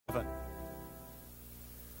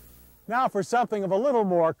Now for something of a little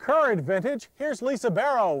more current vintage, here's Lisa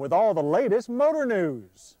Barrow with all the latest motor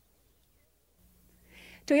news.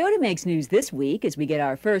 Toyota makes news this week as we get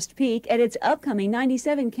our first peek at its upcoming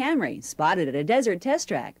 '97 Camry, spotted at a desert test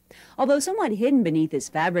track. Although somewhat hidden beneath its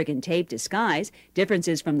fabric and tape disguise,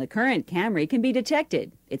 differences from the current Camry can be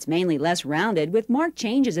detected. It's mainly less rounded, with marked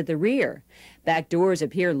changes at the rear. Back doors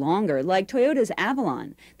appear longer, like Toyota's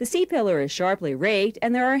Avalon. The C-pillar is sharply raked,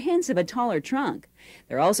 and there are hints of a taller trunk.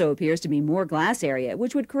 There also appears to be more glass area,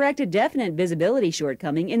 which would correct a definite visibility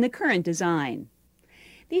shortcoming in the current design.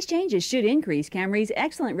 These changes should increase Camry's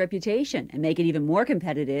excellent reputation and make it even more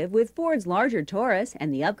competitive with Ford's larger Taurus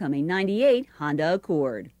and the upcoming '98 Honda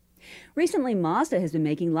Accord. Recently, Mazda has been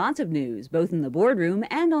making lots of news, both in the boardroom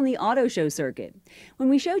and on the auto show circuit. When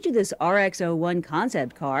we showed you this RX-01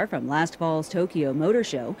 concept car from last fall's Tokyo Motor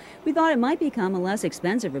Show, we thought it might become a less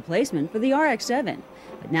expensive replacement for the RX-7.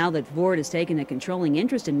 But now that Ford has taken a controlling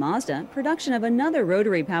interest in Mazda, production of another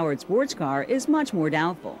rotary-powered sports car is much more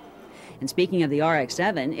doubtful. And speaking of the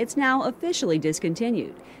RX-7, it's now officially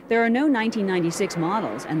discontinued. There are no 1996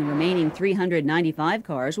 models, and the remaining 395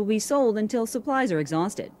 cars will be sold until supplies are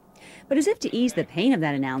exhausted. But as if to ease the pain of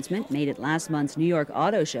that announcement made at last month's New York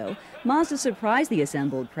Auto Show, Mazda surprised the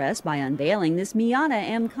assembled press by unveiling this Miata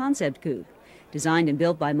M concept coupe. Designed and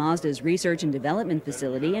built by Mazda's research and development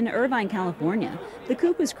facility in Irvine, California, the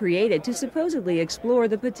coupe was created to supposedly explore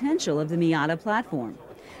the potential of the Miata platform.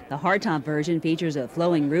 The hardtop version features a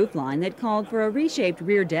flowing roofline that called for a reshaped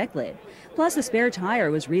rear deck lid. Plus, a spare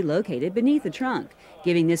tire was relocated beneath the trunk,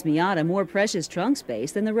 giving this Miata more precious trunk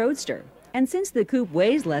space than the Roadster. And since the coupe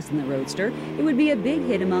weighs less than the Roadster, it would be a big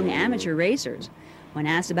hit among amateur racers. When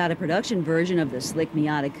asked about a production version of the slick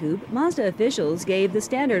Miata coupe, Mazda officials gave the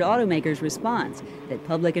standard automaker's response that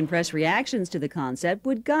public and press reactions to the concept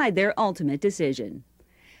would guide their ultimate decision.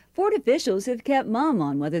 Ford officials have kept mum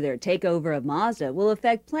on whether their takeover of Mazda will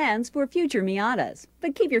affect plans for future Miatas,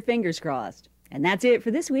 but keep your fingers crossed. And that's it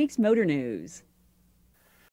for this week's Motor News.